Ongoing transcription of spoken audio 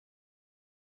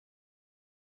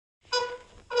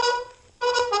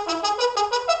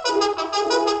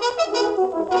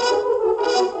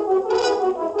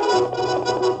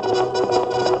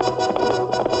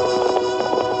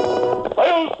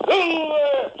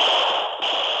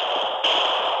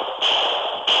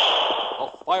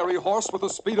fiery horse with the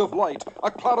speed of light, a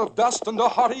cloud of dust, and a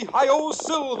hearty hi-yo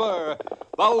Silver,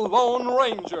 the Lone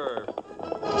Ranger.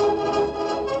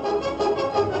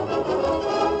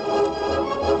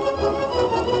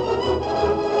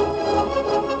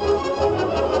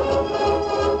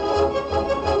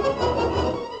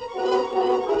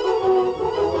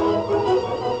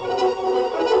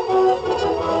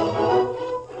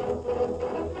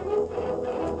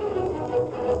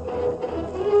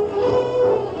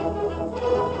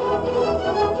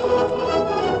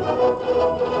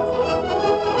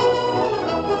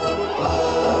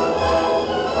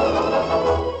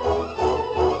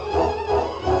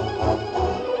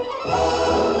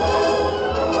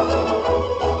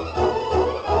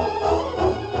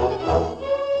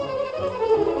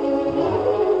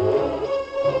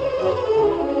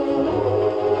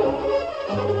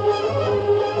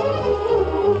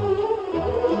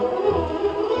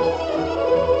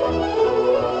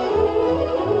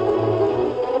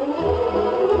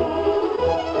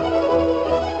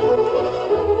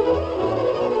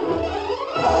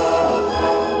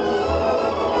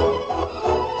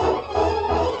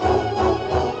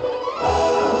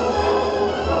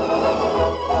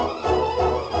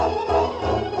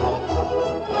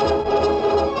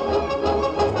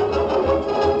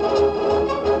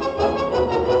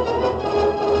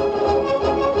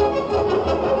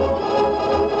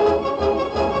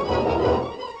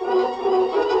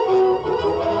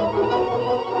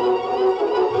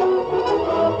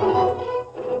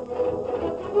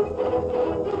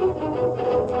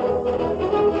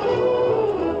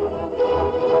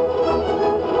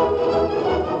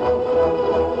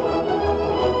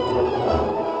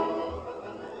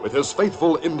 With his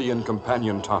faithful Indian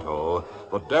companion Tonto,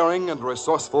 the daring and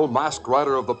resourceful masked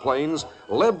rider of the plains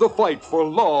led the fight for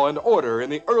law and order in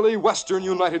the early western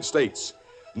United States.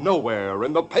 Nowhere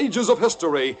in the pages of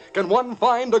history can one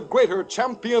find a greater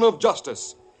champion of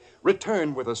justice.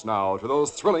 Return with us now to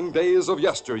those thrilling days of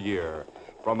yesteryear.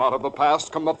 From out of the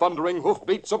past come the thundering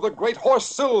hoofbeats of the great horse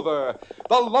Silver.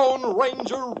 The Lone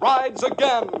Ranger rides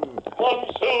again. Come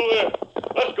on, Silver.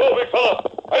 Let's go, big fella.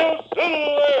 Hi-yo,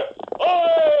 Silver!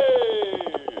 Away!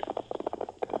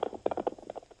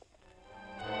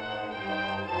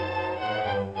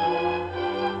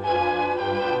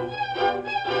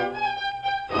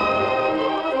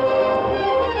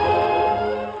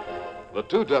 The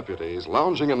two deputies,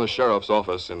 lounging in the sheriff's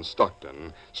office in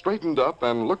Stockton, straightened up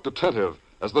and looked attentive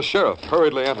as the sheriff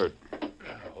hurriedly entered.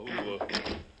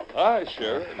 Hi,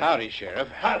 Sheriff. Howdy, Sheriff.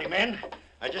 Howdy, men.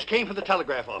 I just came from the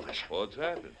telegraph office. What's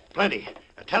happened? Plenty.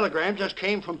 A telegram just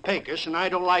came from Pecos, and I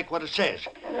don't like what it says.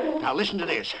 Now, listen to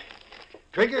this.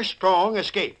 Trigger Strong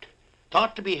escaped.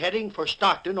 Thought to be heading for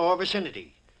Stockton or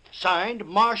vicinity. Signed,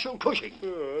 Marshal Cushing.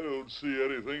 I don't see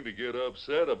anything to get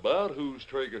upset about. Who's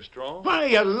Trigger Strong? Why,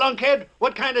 you lunkhead.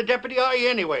 What kind of deputy are you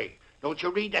anyway? Don't you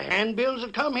read the handbills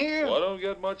that come here? Well, I don't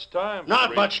get much time.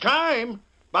 Not much time.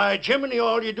 By Jiminy,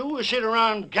 all you do is sit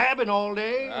around gabbing all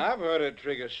day. I've heard of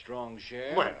Trigger Strong,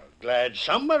 Sheriff. Well, glad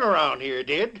someone around here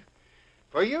did.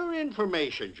 For your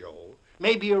information, Joe,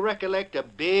 maybe you recollect a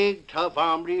big, tough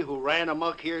hombre who ran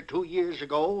amok here 2 years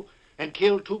ago and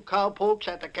killed 2 cowpokes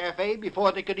at the cafe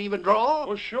before they could even draw?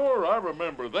 Well, sure, I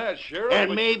remember that, Sheriff. And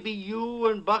but... maybe you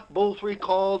and Buck both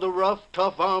recall the rough,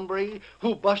 tough hombre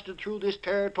who busted through this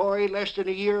territory less than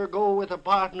a year ago with a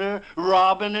partner,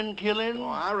 robbing and killing? Oh,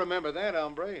 I remember that,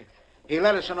 hombre. He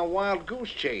led us on a wild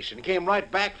goose chase and came right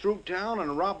back through town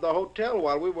and robbed the hotel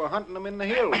while we were hunting him in the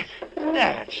hills.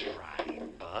 That's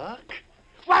right, Buck.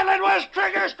 Well, it was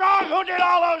Trigger Strong who did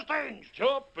all those things.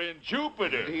 Jumping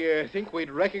Jupiter. Do you think we'd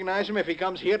recognize him if he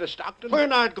comes here to Stockton? We're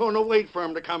not going to wait for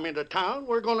him to come into town.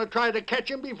 We're going to try to catch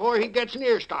him before he gets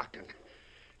near Stockton.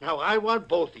 Now, I want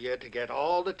both of you to get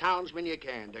all the townsmen you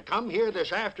can to come here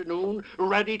this afternoon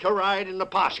ready to ride in the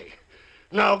posse.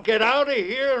 Now, get out of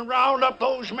here and round up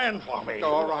those men for me.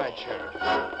 All right, Sheriff.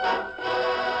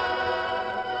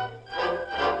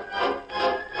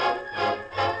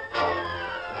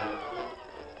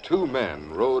 Two men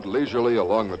rode leisurely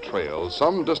along the trail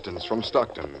some distance from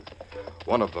Stockton.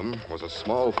 One of them was a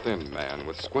small, thin man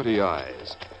with squinty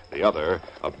eyes. The other,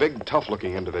 a big,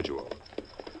 tough-looking individual.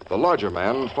 The larger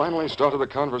man finally started a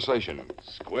conversation.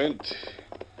 Squint,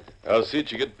 I'll see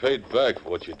that you get paid back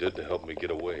for what you did to help me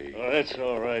get away. Oh, that's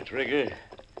all right, Trigger.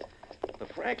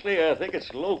 But frankly, I think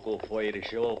it's local for you to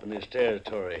show up in this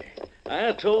territory.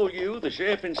 I told you the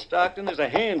sheriff in Stockton has a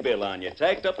handbill on you,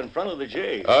 tacked up in front of the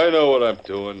jail. I know what I'm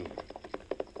doing.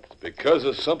 It's because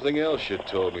of something else you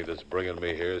told me that's bringing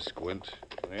me here, Squint.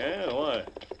 Yeah, why?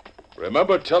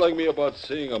 Remember telling me about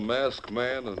seeing a masked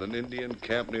man in an Indian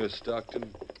camp near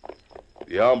Stockton?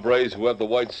 The hombres who have the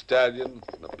white stallion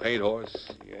and the paint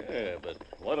horse. Yeah, but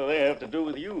what do they have to do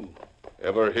with you?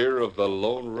 Ever hear of the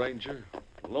Lone Ranger?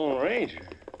 Lone Ranger?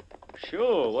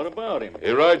 Sure, what about him?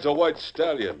 He rides a white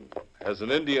stallion. Has an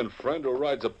Indian friend who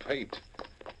rides a paint.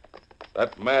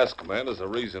 That masked man is the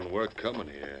reason we're coming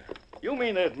here. You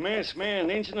mean that masked man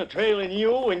inching a trailing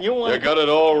you and you want... You got it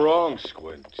all wrong,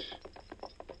 Squint.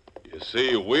 You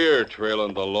see, we're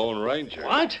trailing the Lone Ranger.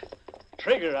 What?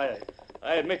 Trigger,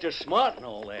 I admit you're smart and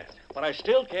all that, but I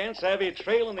still can't savvy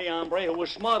trailing the hombre who was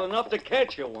smart enough to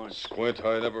catch you once. Squint,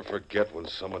 I never forget when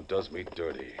someone does me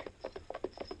dirty.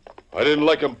 I didn't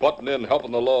like him butting in,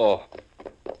 helping the law.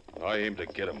 I aim to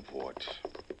get him for it.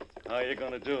 How you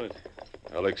gonna do it?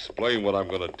 I'll explain what I'm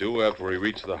gonna do after we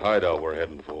reach the hideout we're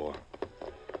heading for.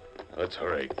 Let's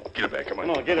hurry. Get back, come on.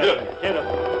 Come on, get up. Get up.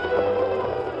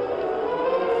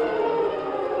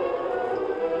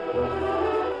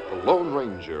 The Lone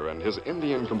Ranger and his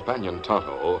Indian companion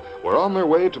Tonto were on their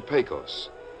way to Pecos.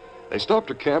 They stopped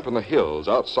to camp in the hills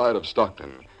outside of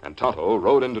Stockton, and Tonto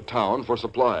rode into town for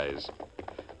supplies.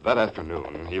 That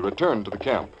afternoon, he returned to the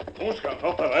camp. Oh, Scout,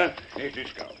 oh, fella. Easy,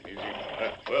 Scout, easy.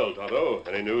 Well, Tonto,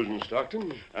 any news in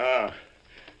Stockton?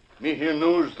 Me hear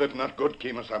news that not good,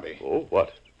 Kemosabe. Oh,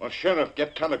 what? Well, sheriff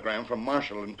get telegram from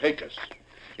Marshal in Pecos.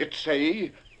 It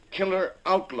say killer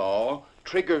outlaw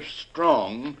Trigger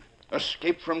Strong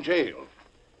escaped from jail.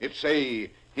 It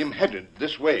say him headed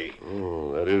this way.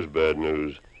 Oh, that is bad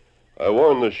news. I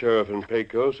warned the sheriff in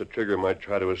Pecos that Trigger might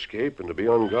try to escape and to be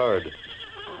on guard.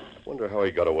 Wonder how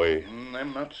he got away.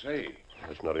 Them not say.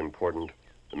 That's not important.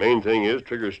 The main thing is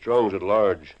Trigger Strong's at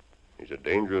large. He's a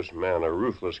dangerous man, a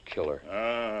ruthless killer.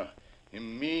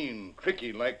 Him mean,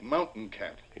 tricky like mountain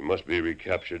cat. He must be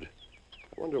recaptured.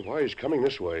 I wonder why he's coming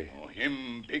this way. Oh,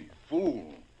 him big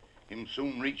fool. Him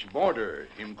soon reach border.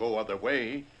 Him go other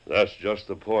way. That's just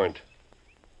the point.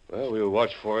 Well, we'll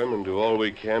watch for him and do all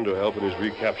we can to help in his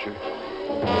recapture.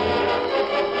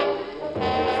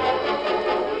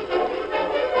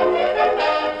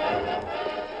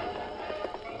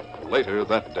 Later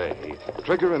that day,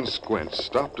 Trigger and Squint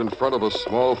stopped in front of a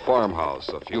small farmhouse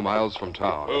a few miles from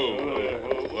town.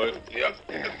 What? Yep.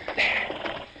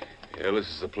 Yeah, this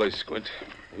is the place, Squint.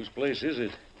 Whose place is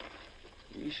it?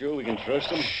 You sure we can trust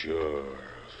him? Sure.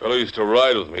 Fellow used to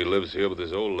ride with me, lives here with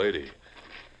his old lady.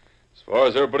 As far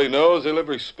as everybody knows, they live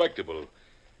respectable.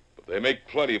 But they make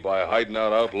plenty by hiding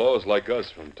out outlaws like us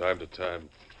from time to time.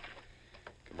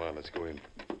 Come on, let's go in.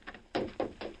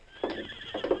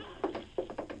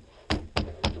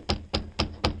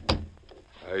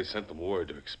 I sent them word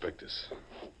to expect us.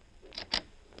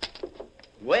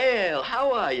 Well,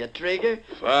 how are you, Trigger?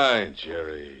 Fine,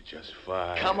 Jerry, just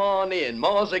fine. Come on in.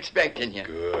 Ma's expecting you.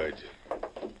 Good.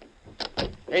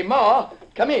 Hey, Ma,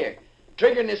 come here.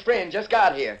 Trigger and his friend just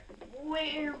got here.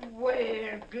 Well,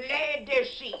 glad to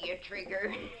see you,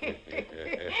 Trigger.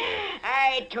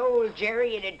 I told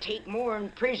Jerry it'd take more than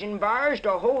prison bars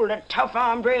to hold a tough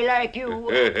hombre like you.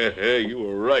 You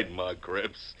were right, Ma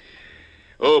Krebs.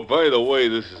 Oh, by the way,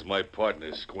 this is my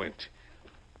partner, Squint.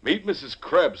 Meet Mrs.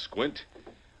 Krebs, Squint.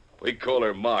 We call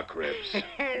her Ma Krebs.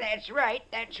 That's right.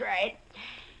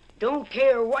 Don't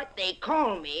care what they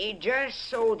call me, just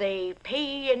so they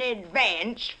pay in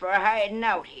advance for hiding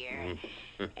out here.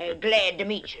 Glad to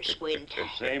meet you, Squint.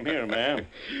 Same here, ma'am.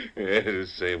 Yeah, the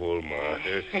same old Ma.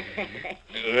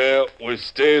 Well, we're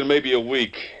staying maybe a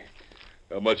week.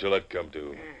 How much will that come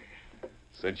to?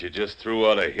 Since you just threw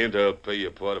out a hint, I'll pay you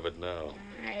part of it now.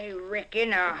 I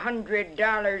reckon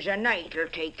 $100 a night will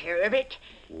take care of it.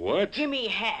 What? Give me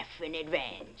half in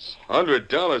advance.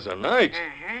 $100 a night?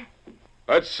 Uh-huh.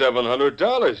 That's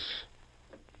 $700.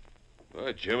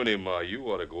 Well, Jiminy, Ma, you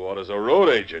ought to go out as a road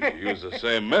agent. Use the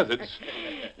same methods.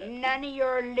 None of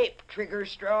your lip, Trigger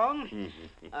Strong.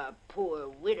 A poor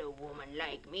widow woman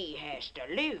like me has to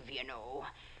live, you know.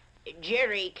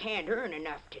 Jerry can't earn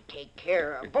enough to take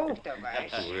care of both of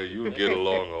us. Well, you'll get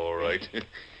along all right.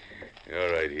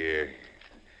 All right, here.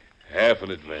 Half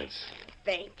in advance.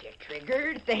 Thank you,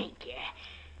 Trigger, thank you.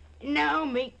 Now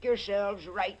make yourselves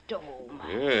right to home.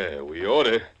 Yeah, we ought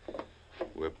to.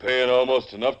 We're paying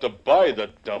almost enough to buy the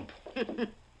dump.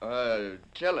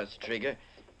 Tell us, Trigger.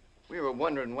 We were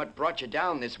wondering what brought you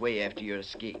down this way after your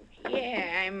escape.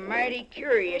 Yeah, I'm mighty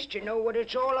curious to know what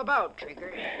it's all about,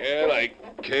 Trigger. Well, I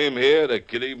came here to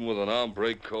get even with an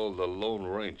hombre called the Lone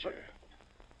Ranger.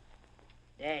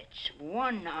 That's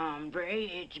one hombre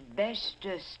it's best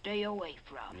to stay away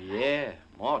from. Yeah,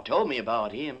 Ma told me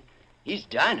about him. He's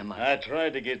dynamite. I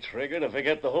tried to get Trigger to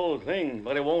forget the whole thing,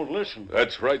 but he won't listen.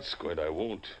 That's right, Squint, I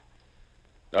won't.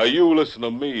 Now, you listen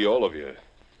to me, all of you.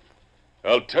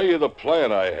 I'll tell you the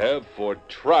plan I have for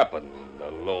trapping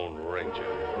the Lone Ranger.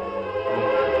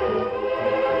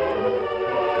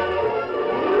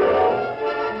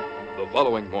 The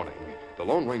following morning, the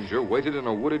Lone Ranger waited in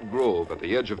a wooded grove at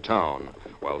the edge of town,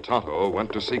 while Tonto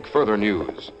went to seek further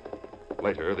news.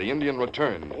 Later, the Indian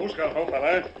returned. Who's got hope,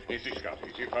 fella? Easy, Scout.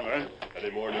 Easy, fella.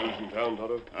 Any more news in town,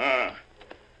 Tonto?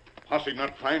 Posse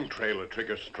not find trail of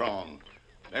Trigger Strong.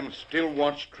 Them still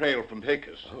watch trail from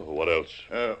Pecos. Oh, what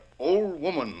else? Old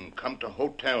woman come to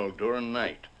hotel during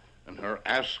night, and her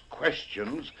ask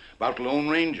questions about Lone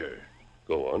Ranger.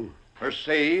 Go on. Her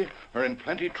say her in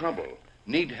plenty trouble,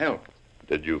 need help.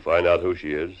 Did you find out who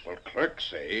she is? Well, clerks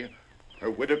say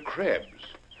her widow Krebs.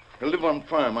 Her live on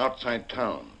farm outside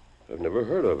town. I've never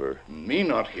heard of her. Me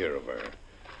not hear of her.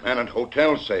 Man at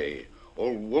hotel say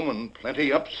old woman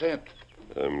plenty upset.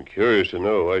 I'm curious to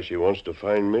know why she wants to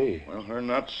find me. Well, her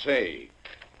not say.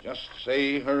 Just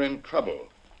say her in trouble.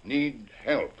 Need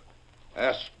help.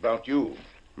 Ask about you.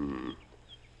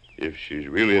 If she's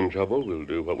really in trouble, we'll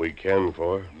do what we can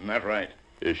for her. Isn't that right?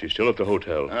 Is she still at the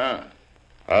hotel?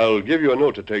 I'll give you a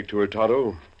note to take to her,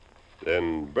 Tonto.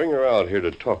 Then bring her out here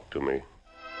to talk to me.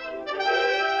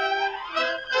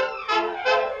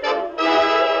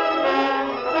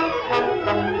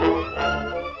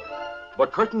 The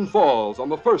curtain falls on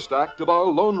the first act of our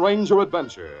Lone Ranger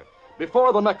adventure.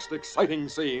 Before the next exciting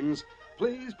scenes,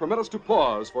 please permit us to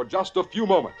pause for just a few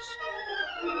moments.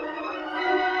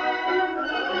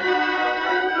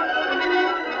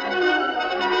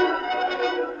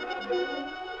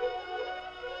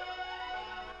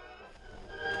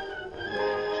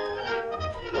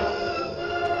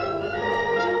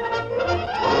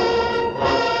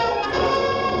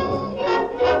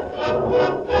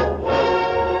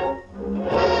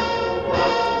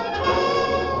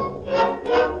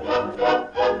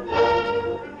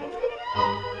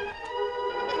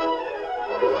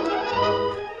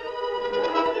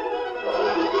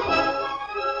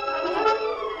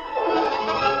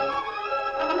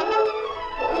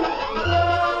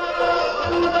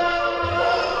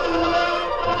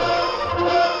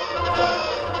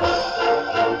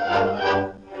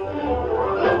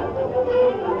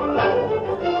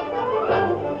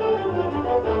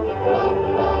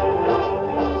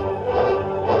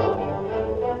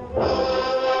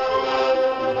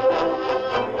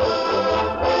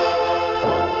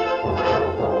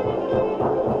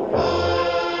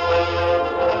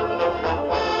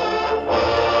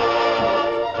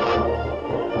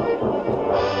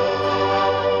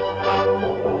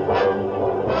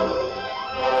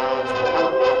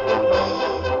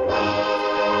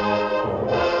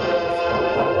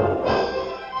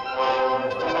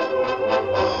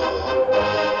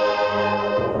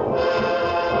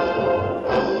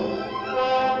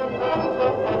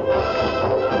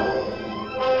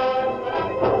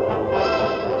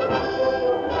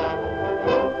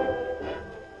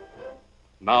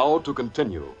 Now to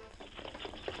continue.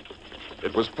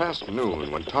 It was past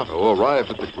noon when Tonto arrived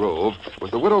at the grove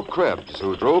with the widow Krebs,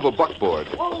 who drove a buckboard.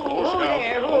 Oh,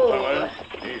 there, oh.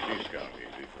 Easy, Scout.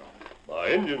 Easy, fella. My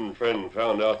Indian friend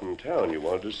found out in town you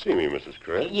wanted to see me, Mrs.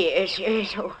 Krebs.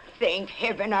 Yes. Oh, thank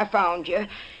heaven I found you.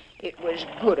 It was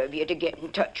good of you to get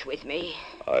in touch with me.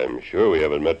 I'm sure we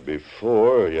haven't met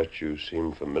before, yet you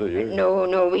seem familiar.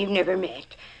 No, we've never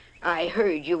met. I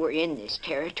heard you were in this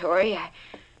territory.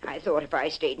 I thought if I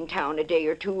stayed in town a day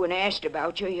or two and asked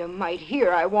about you, you might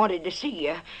hear I wanted to see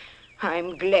you.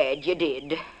 I'm glad you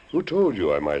did. Who told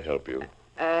you I might help you?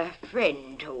 A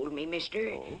friend told me,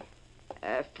 mister. Oh?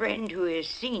 A friend who has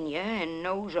seen you and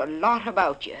knows a lot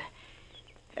about you.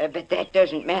 But that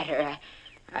doesn't matter.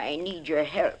 I need your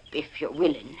help if you're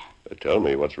willing. Tell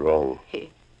me what's wrong.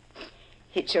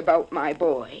 It's about my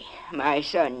boy, my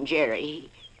son, Jerry.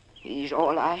 He's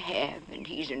all I have, and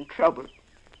he's in trouble.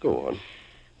 Go on.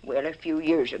 Well, a few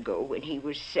years ago, when he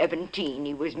was 17,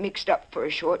 he was mixed up for a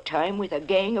short time with a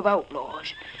gang of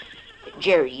outlaws.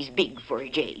 Jerry's big for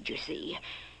his age, you see.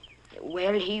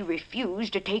 Well, he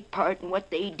refused to take part in what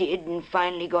they did and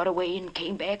finally got away and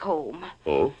came back home.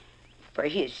 Oh? For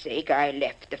his sake, I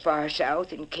left the far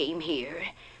south and came here.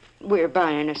 We're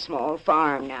buying a small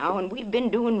farm now, and we've been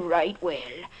doing right well.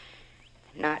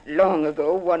 Not long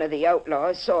ago, one of the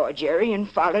outlaws saw Jerry and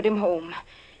followed him home.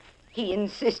 He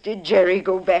insisted Jerry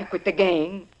go back with the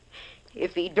gang.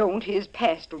 If he don't, his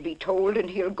past will be told and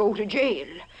he'll go to jail.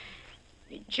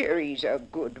 Jerry's a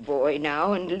good boy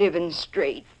now and living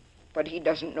straight, but he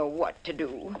doesn't know what to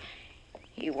do.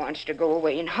 He wants to go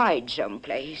away and hide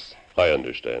someplace. I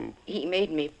understand. He made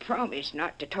me promise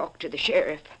not to talk to the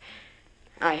sheriff.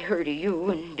 I heard of you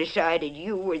and decided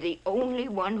you were the only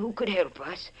one who could help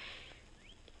us.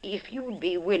 if you'd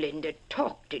be willing to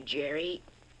talk to Jerry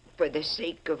for the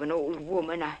sake of an old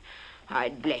woman,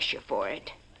 I'd bless you for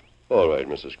it. All right,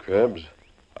 Mrs. Krebs.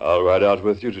 I'll ride out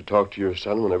with you to talk to your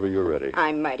son whenever you're ready.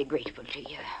 I'm mighty grateful to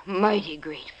you. Mighty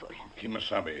grateful.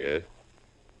 Kimasabi. Yes?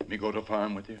 Me go to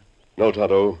farm with you? No,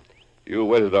 Tonto. You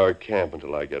wait at our camp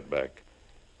until I get back.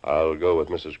 I'll go with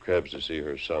Mrs. Krebs to see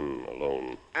her son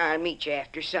alone. I'll meet you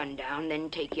after sundown, then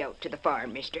take you out to the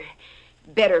farm, mister.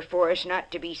 Better for us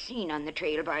not to be seen on the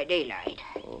trail by daylight.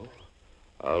 Oh,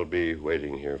 I'll be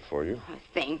waiting here for you.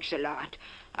 Thanks a lot.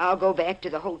 I'll go back to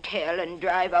the hotel and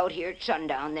drive out here at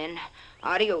sundown then.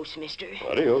 Adios, mister.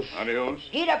 Adios. Adios.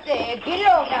 Get up there. Get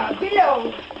low now. Get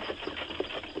low.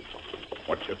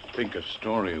 What you think a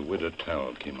story widow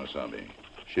tell, Kimasabi?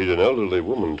 She's an elderly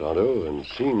woman, Tonto, and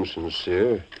seems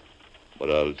sincere. But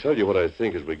I'll tell you what I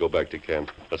think as we go back to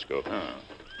camp. Let's go.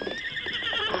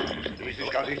 Easy,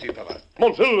 Scout, easy, fella.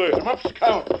 Come on, Silver. Come up,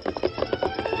 Scout.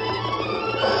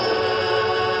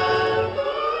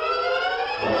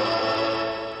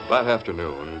 That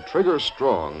afternoon, Trigger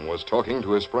Strong was talking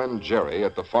to his friend Jerry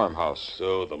at the farmhouse.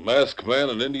 So the masked man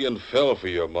and Indian fell for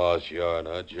your ma's yarn,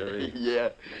 huh, Jerry?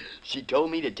 Yeah. She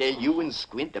told me to tell you and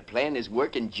Squint the plan is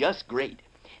working just great.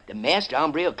 The masked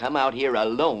hombre will come out here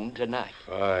alone tonight.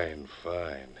 Fine.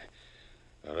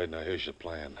 All right, now here's your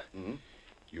plan. Hmm?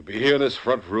 You be here in this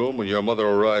front room when your mother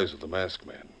arrives with the masked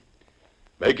man.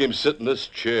 Make him sit in this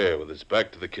chair with his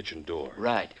back to the kitchen door.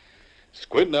 Right.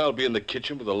 Squint and I'll be in the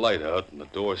kitchen with the light out and the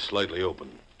door slightly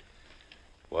open.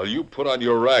 While you put on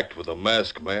your act with the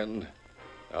masked man,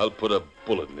 I'll put a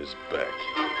bullet in his back.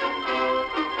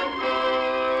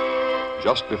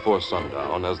 Just before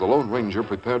sundown, as the Lone Ranger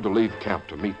prepared to leave camp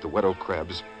to meet the Widow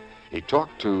Krebs, he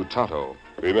talked to Tonto.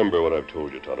 Remember what I've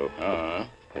told you, Tonto. Uh-huh.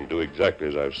 And do exactly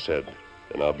as I've said.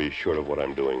 Then I'll be sure of what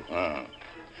I'm doing.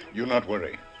 You not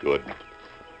worry. Good.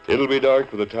 It'll be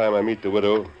dark by the time I meet the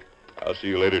widow. I'll see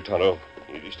you later, Tonto.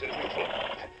 Easy, steady, big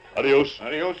fella. Adios.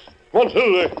 Adios. Come on,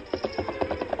 Silver.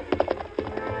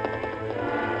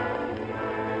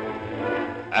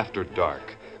 After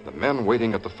dark, the men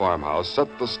waiting at the farmhouse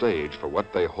set the stage for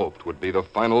what they hoped would be the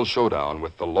final showdown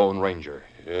with the Lone Ranger.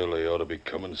 Yeah, they ought to be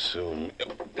coming soon.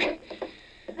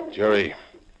 Jerry,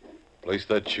 place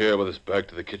that chair with its back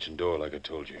to the kitchen door like I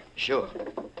told you. Sure.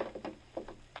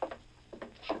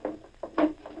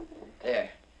 There.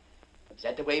 Is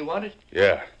that the way you want it?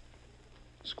 Yeah.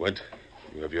 Squint,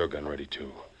 you have your gun ready,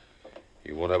 too.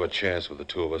 You won't have a chance with the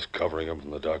two of us covering him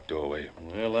from the dark doorway.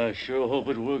 Well, I sure hope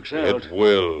it works out. It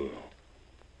will.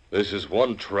 This is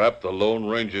one trap the Lone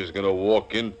Ranger's going to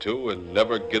walk into and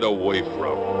never get away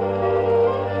from.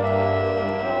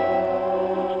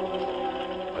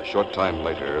 A short time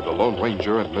later, the Lone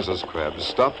Ranger and Mrs. Krebs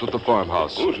stopped at the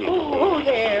farmhouse. Oh,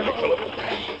 there.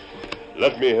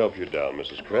 Let me help you down,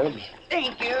 Mrs. Krebs.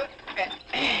 Thank you.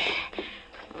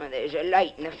 Well, there's a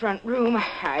light in the front room.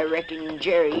 I reckon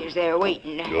Jerry is there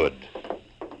waiting. Good.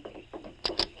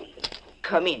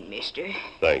 Come in, mister.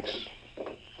 Thanks.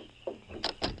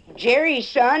 Jerry,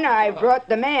 son, I brought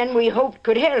the man we hoped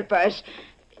could help us.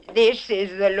 This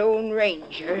is the Lone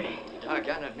Ranger.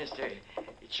 Doggone it, mister.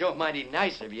 It's sure mighty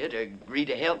nice of you to agree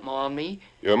to help Ma and me.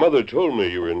 Your mother told me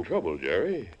you were in trouble,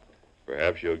 Jerry.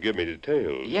 Perhaps you'll give me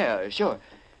details. Yeah, sure.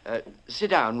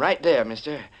 Sit down right there,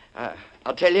 mister.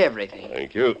 I'll tell you everything.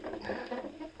 Thank you.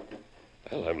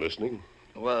 Well, I'm listening.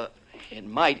 Well, it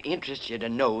might interest you to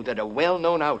know that a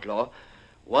well-known outlaw,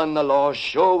 one the law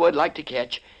sure would like to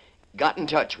catch, got in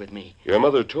touch with me. Your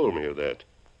mother told me of that.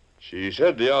 She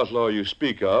said the outlaw you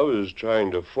speak of is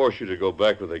trying to force you to go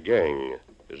back with a gang.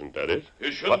 Isn't that it?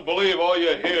 You shouldn't believe all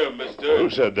you hear, mister. Who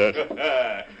said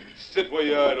that? Sit where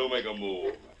you are and don't make a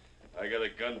move. I got a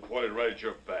gun pointed right at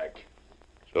your back.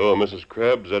 So, Mrs.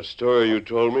 Krebs, that story you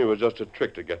told me was just a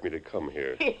trick to get me to come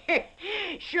here.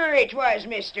 Sure it was,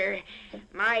 mister.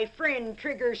 My friend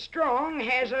Trigger Strong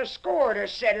has a score to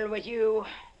settle with you.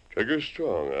 Trigger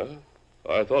Strong, huh?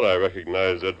 I thought I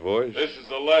recognized that voice. This is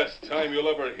the last time you'll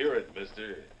ever hear it,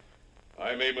 mister.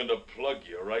 I'm aiming to plug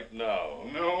you right now.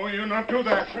 No, you not do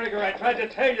that. Trigger, I tried to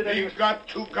tell you that He's got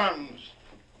two guns.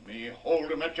 Me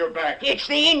hold him at your back. It's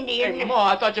the Indian. Hey, Ma,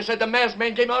 I thought you said the masked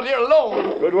man came out here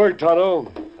alone. Good work,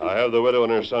 Tonto. I have the widow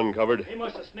and her son covered. He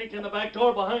must have sneaked in the back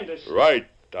door behind us. Right.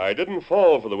 I didn't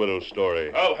fall for the widow's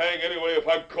story. I'll hang anyway if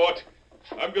I'm caught.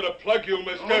 I'm gonna plug you,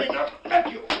 mister.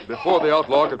 Thank you. Before the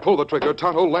outlaw could pull the trigger,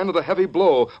 Tonto landed a heavy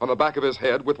blow on the back of his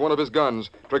head with one of his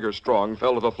guns. Trigger Strong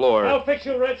fell to the floor. I'll fix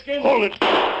you, Redskin. Hold it.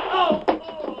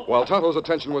 Oh! While Tonto's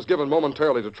attention was given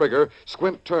momentarily to Trigger,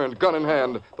 Squint turned, gun in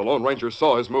hand. The Lone Ranger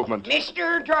saw his movement.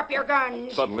 Mister, drop your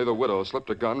guns. Suddenly, the widow slipped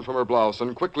a gun from her blouse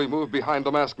and quickly moved behind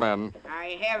the masked man.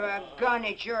 I have a gun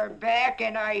at your back,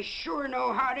 and I sure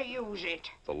know how to use it.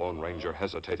 The Lone Ranger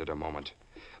hesitated a moment.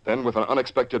 Then, with an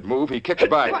unexpected move, he kicked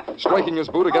back, striking his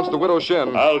boot against the widow's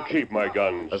shin. I'll keep my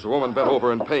guns. As the woman bent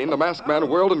over in pain, the masked man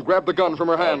whirled and grabbed the gun from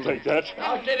her hand. Take that.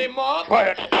 Now, did he, Mark?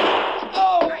 Quiet.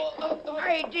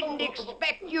 I didn't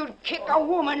expect you'd kick a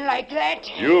woman like that.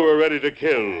 You were ready to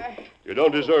kill. You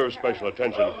don't deserve special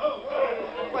attention.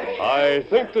 I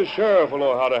think the sheriff will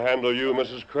know how to handle you,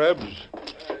 Mrs. Krebs.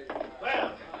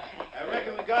 Well, I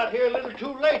reckon we got here a little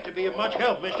too late to be of much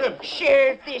help, mister.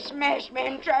 Sheriff, this masked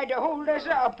man tried to hold us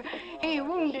up. He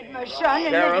wounded my son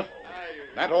and... Sheriff,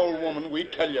 that old woman we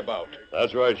tell you about.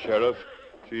 That's right, Sheriff.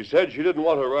 She said she didn't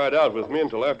want to ride out with me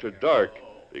until after dark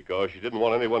because she didn't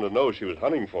want anyone to know she was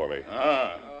hunting for me.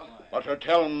 But her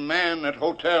tell man at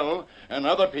hotel and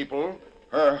other people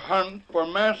her hunt for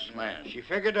masked man. She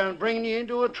figured on bringing you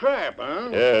into a trap, huh?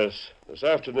 Yes. This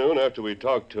afternoon, after we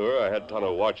talked to her, I had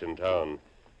Tonto watch in town.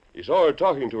 He saw her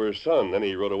talking to her son, then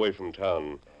he rode away from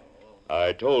town.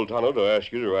 I told Tonto to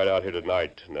ask you to ride out here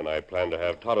tonight, and then I planned to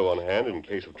have Tonto on hand in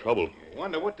case of trouble.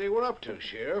 Wonder what they were up to,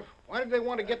 Sheriff. Why did they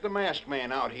want to get the masked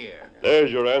man out here?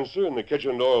 There's your answer in the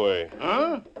kitchen doorway.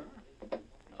 Huh?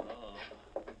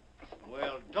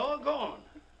 Well, doggone.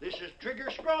 This is Trigger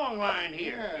Strong line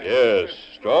here. Yes,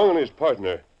 Strong and his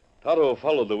partner. Tonto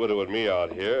followed the widow and me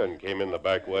out here and came in the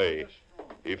back way.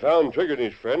 He found Trigger and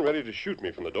his friend ready to shoot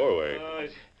me from the doorway.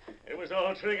 It was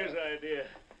all Trigger's idea.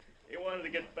 He wanted to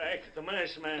get back at the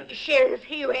masked man.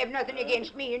 Sheriff, you have nothing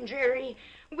against me and Jerry.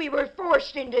 We were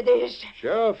forced into this.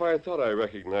 Sheriff, I thought I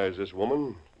recognized this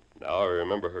woman. Now I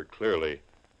remember her clearly,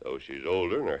 though she's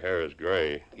older and her hair is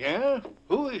gray. Yeah?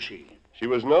 Who is she? She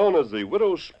was known as the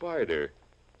Widow Spider.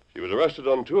 She was arrested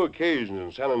on 2 occasions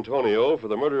in San Antonio for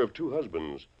the murder of 2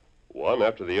 husbands, one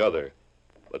after the other.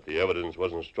 But the evidence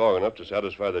wasn't strong enough to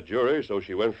satisfy the jury, so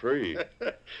she went free.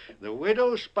 The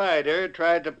Widow Spider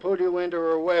tried to pull you into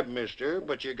her web, mister,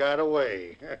 but you got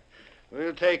away.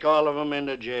 We'll take all of them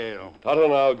into jail. Tonto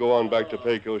and I'll go on back to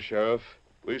Pecos, Sheriff.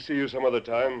 We'll see you some other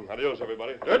time. Adios,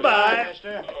 everybody. Goodbye,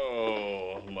 mister.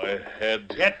 Oh, my head.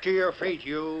 Get to your feet,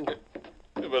 you.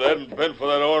 If it hadn't been for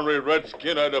that ornery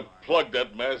redskin, I'd have plugged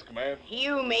that masked man.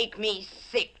 You make me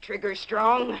sick, Trigger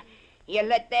Strong. You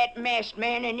let that masked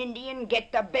man and Indian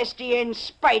get the best of you in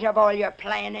spite of all your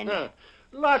planning.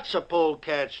 Lots of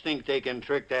polecats think they can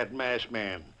trick that masked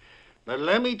man. But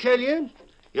let me tell you,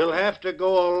 you'll have to go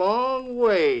a long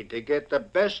way to get the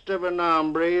best of an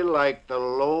hombre like the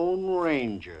Lone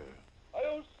Ranger.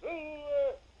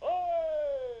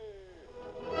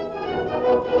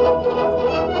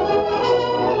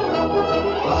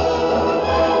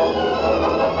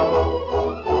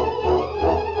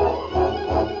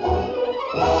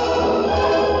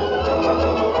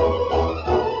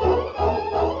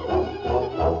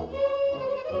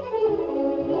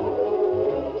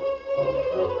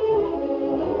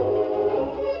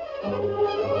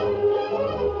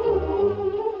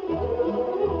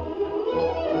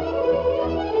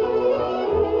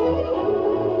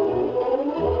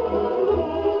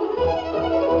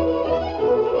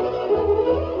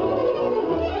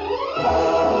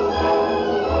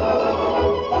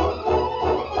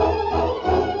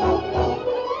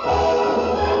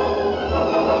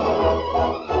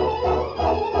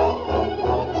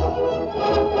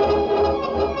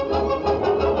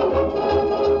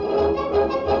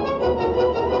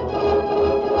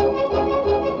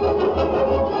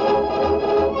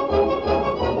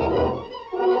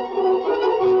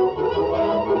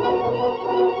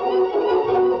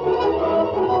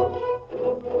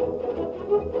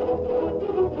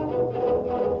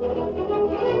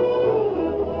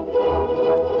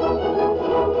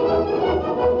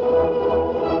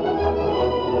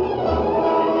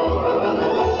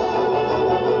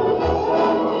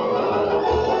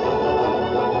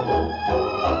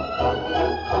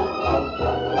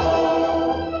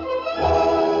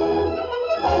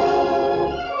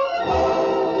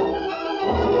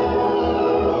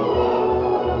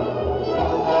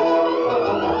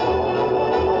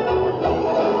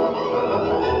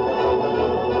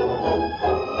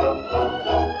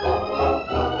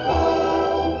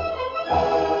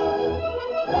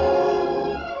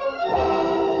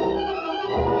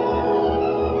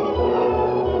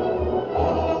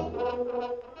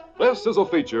 This is a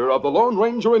feature of the Lone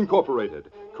Ranger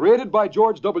Incorporated, created by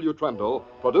George W. Trendle,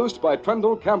 produced by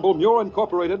Trendle Campbell Muir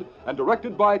Incorporated, and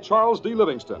directed by Charles D.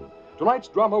 Livingston. Tonight's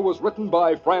drama was written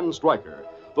by Fran Stryker.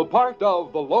 The part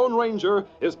of the Lone Ranger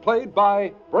is played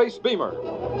by Brace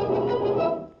Beamer.